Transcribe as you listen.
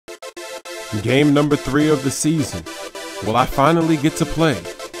Game number 3 of the season. Will I finally get to play?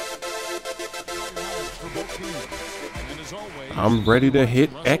 I'm ready to hit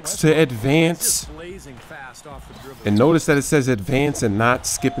X to advance. And notice that it says advance and not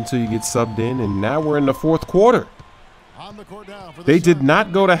skip until you get subbed in. And now we're in the 4th quarter. They did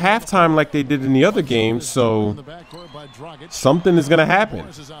not go to halftime like they did in the other games, so something is going to happen.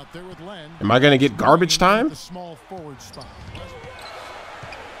 Am I going to get garbage time?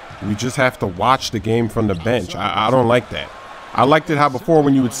 We just have to watch the game from the bench. I don't like that. I liked it how before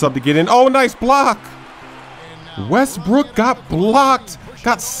when you would sub to get in. Oh, nice block. Westbrook got blocked,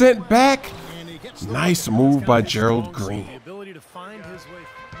 got sent back. Nice move by Gerald Green.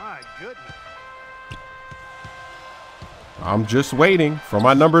 I'm just waiting for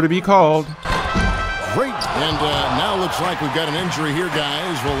my number to be called. Great. And now looks like we've got an injury here,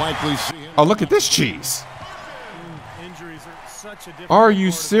 guys. We'll likely see him. Oh, look at this cheese. Are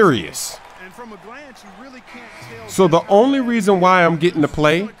you serious? So the only reason why I'm getting to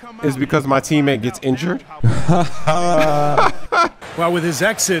play is because my teammate gets injured? Well, with his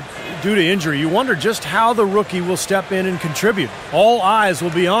exit due to injury, you wonder just how the rookie will step in and contribute. All eyes will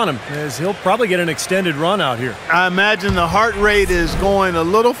be on him, as he'll probably get an extended run out here. I imagine the heart rate is going a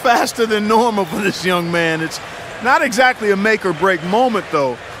little faster than normal for this young man. It's not exactly a make or break moment,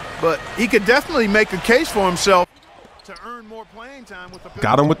 though, but he could definitely make a case for himself to earn more playing time with the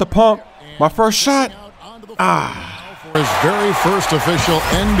Got him with the pump. My first shot. For his very first official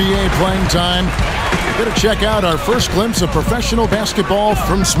NBA playing time. Going to check out our first glimpse of professional basketball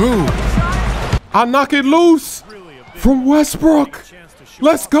from Smoove. I knock it loose from Westbrook.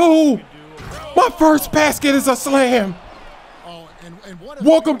 Let's go. My first basket is a slam.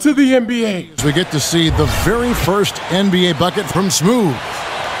 Welcome to the NBA. We get to see the very first NBA bucket from Smoove.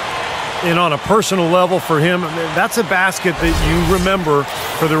 And on a personal level for him, that's a basket that you remember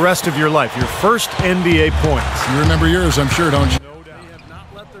for the rest of your life. Your first NBA points. You remember yours, I'm sure, don't you?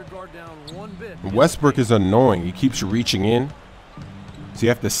 Westbrook is annoying. He keeps reaching in. So you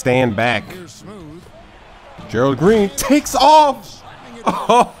have to stand back. Gerald Green takes off.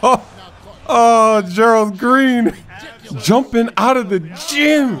 Oh, Gerald Green jumping out of the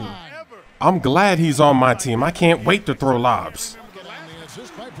gym. I'm glad he's on my team. I can't wait to throw lobs.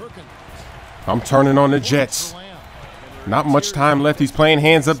 I'm turning on the Jets. Not much time left. He's playing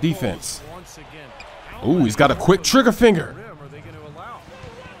hands-up defense. Ooh, he's got a quick trigger finger.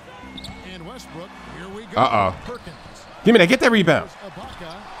 Uh-oh. Give me that. Get that rebound.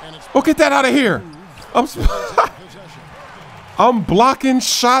 Oh, get that out of here. I'm blocking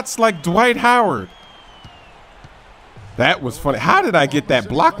shots like Dwight Howard. That was funny. How did I get that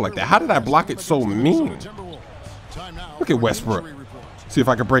block like that? How did I block it so mean? Look at Westbrook. See if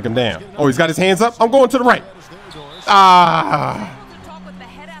I can break him down. Oh, he's got his hands up. I'm going to the right. Ah.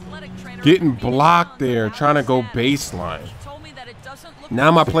 Getting blocked there, trying to go baseline. Now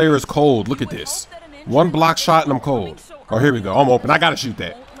my player is cold. Look at this. One block shot and I'm cold. Oh, here we go. I'm open. I got to shoot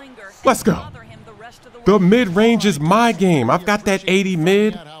that. Let's go. The mid-range is my game. I've got that 80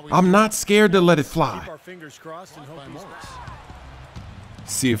 mid. I'm not scared to let it fly.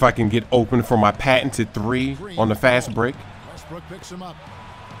 See if I can get open for my patented 3 on the fast break.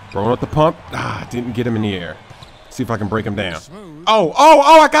 Throwing up the pump. Ah, didn't get him in the air. See if I can break him down. Oh,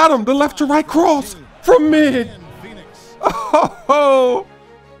 I got him. The left to right cross from mid. Oh,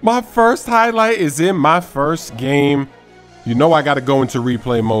 my first highlight is in my first game. You know I got to go into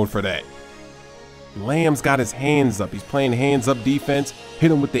replay mode for that. Lamb's got his hands up. He's playing hands-up defense. Hit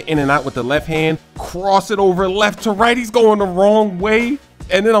him with the in and out with the left hand. Cross it over left to right. He's going the wrong way.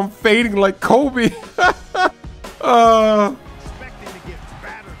 And then I'm fading like Kobe.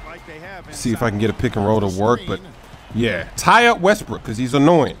 See if I can get a pick and roll to work. But, yeah, tie up Westbrook because he's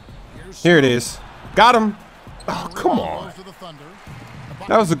annoying. Here it is. Got him. Oh, come on.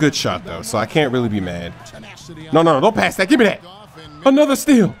 That was a good shot, though, so I can't really be mad. No, don't pass that. Give me that. Another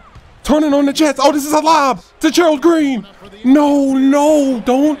steal. Turning on the Jets. Oh, this is a lob to Gerald Green. No,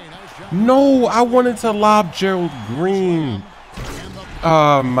 don't. No, I wanted to lob Gerald Green.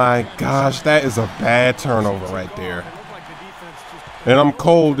 Oh, my gosh. That is a bad turnover right there. And I'm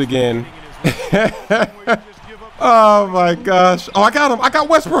cold again. Oh, my gosh. Oh, I got him. I got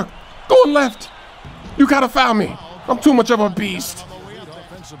Westbrook. Going left. You got to foul me. I'm too much of a beast.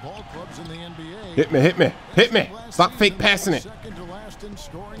 Hit me. Stop fake passing it.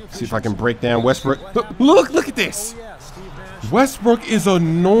 See if I can break down Westbrook. Look at this. Westbrook is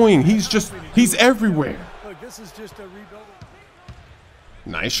annoying. He's everywhere.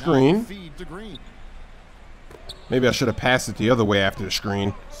 Nice screen. Maybe I should have passed it the other way after the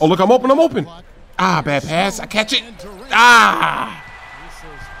screen. Oh, look, I'm open. Ah, bad pass. I catch it. Ah.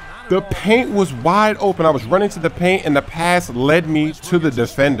 The paint was wide open. I was running to the paint, and the pass led me to the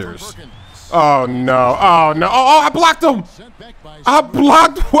defenders. Oh, no. Oh, no. Oh, I blocked him. I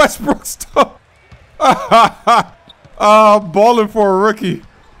blocked Westbrook's stuff. Balling for a rookie.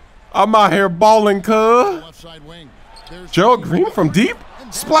 I'm out here balling, cuz. Gerald Green from deep.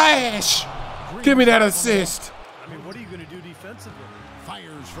 Splash. Give me that assist. I mean, what are you going to do defensively?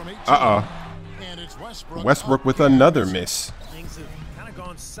 Westbrook with another miss.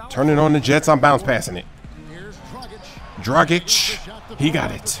 Turning on the Jets. I'm bounce passing it. Dragic. He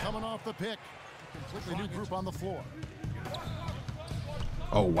got it.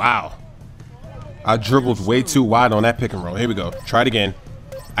 Oh, wow. I dribbled way too wide on that pick and roll. Here we go. Try it again.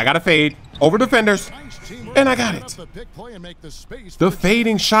 I got a fade. Over defenders. And I got it. The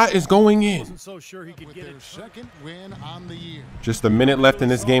fading shot is going in. Just a minute left in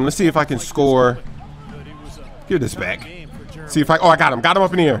this game. Let's see if I can score. Give this back. See if I... Oh, I got him. Got him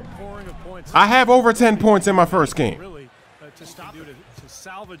up in the air. I have over 10 points in my first game.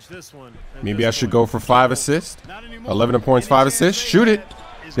 Maybe I should go for 5 assists. 11 points, 5 assists. Shoot it.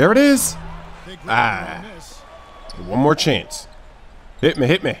 There it is. One more chance. Hit me,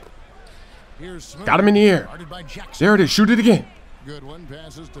 hit me. Got him in the air. There it is. Shoot it again.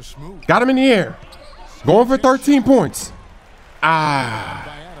 Got him in the air. Going for 13 points.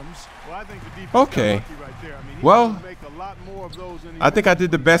 Okay. Well, I think I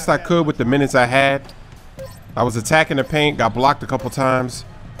did the best I could with the minutes I had. I was attacking the paint, got blocked a couple times,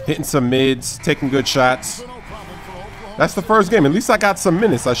 hitting some mids, taking good shots. That's the first game. At least I got some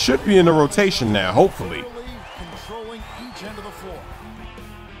minutes. I should be in the rotation now, hopefully.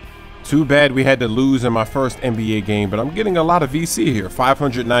 Too bad we had to lose in my first NBA game, but I'm getting a lot of VC here.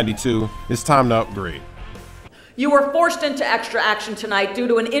 592. It's time to upgrade. You were forced into extra action tonight due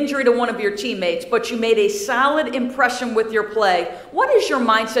to an injury to one of your teammates, but you made a solid impression with your play. What is your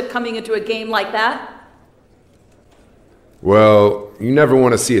mindset coming into a game like that? Well, you never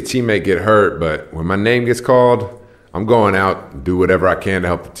want to see a teammate get hurt, but when my name gets called, I'm going out and do whatever I can to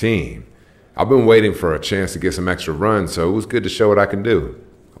help the team. I've been waiting for a chance to get some extra runs, so it was good to show what I can do.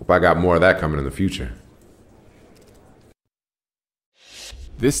 Hope I got more of that coming in the future.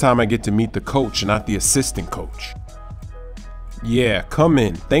 This time I get to meet the coach, not the assistant coach. Yeah, come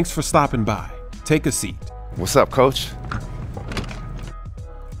in. Thanks for stopping by. Take a seat. What's up, coach?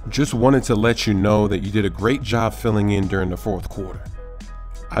 Just wanted to let you know that you did a great job filling in during the fourth quarter.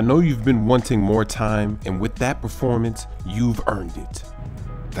 I know you've been wanting more time, and with that performance, you've earned it.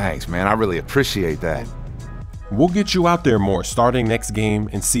 Thanks, man. I really appreciate that. We'll get you out there more starting next game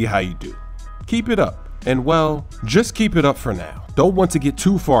and see how you do. Keep it up. And well, just keep it up for now. Don't want to get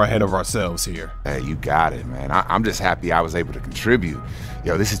too far ahead of ourselves here. Hey, you got it, man. I'm just happy I was able to contribute.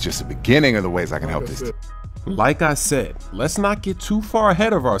 Yo, this is just the beginning of the ways I can help this team. Like I said, let's not get too far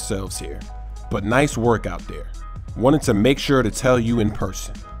ahead of ourselves here. But nice work out there. Wanted to make sure to tell you in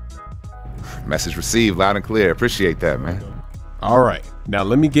person. Message received loud and clear. Appreciate that, man. All right, now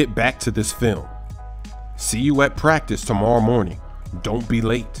let me get back to this film. See you at practice tomorrow morning. Don't be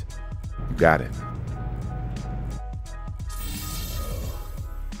late. You got it.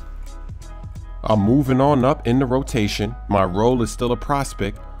 I'm moving on up in the rotation. My role is still a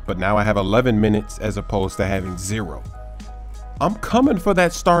prospect, but now I have 11 minutes as opposed to having 0. I'm coming for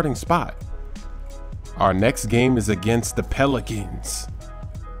that starting spot. Our next game is against the Pelicans.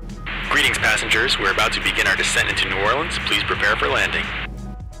 Greetings, passengers. We're about to begin our descent into New Orleans. Please prepare for landing.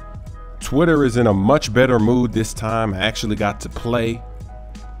 Twitter is in a much better mood this time. I actually got to play,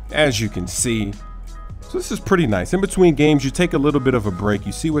 as you can see. So this is pretty nice. In between games, you take a little bit of a break.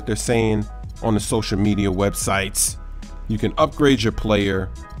 You see what they're saying on the social media websites. You can upgrade your player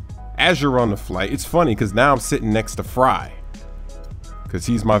as you're on the flight. It's funny because now I'm sitting next to Fry because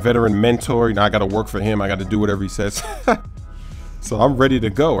he's my veteran mentor. You know, I got to work for him. I got to do whatever he says. So I'm ready to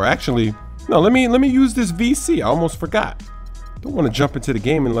go. Or actually, no, let me use this VC. I almost forgot. Don't want to jump into the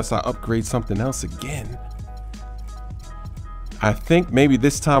game unless I upgrade something else again. I think maybe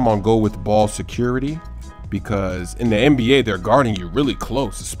this time I'll go with ball security, because in the NBA, they're guarding you really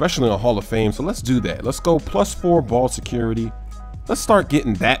close, especially on Hall of Fame. So let's do that. Let's go +4 ball security. Let's start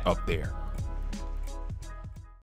getting that up there.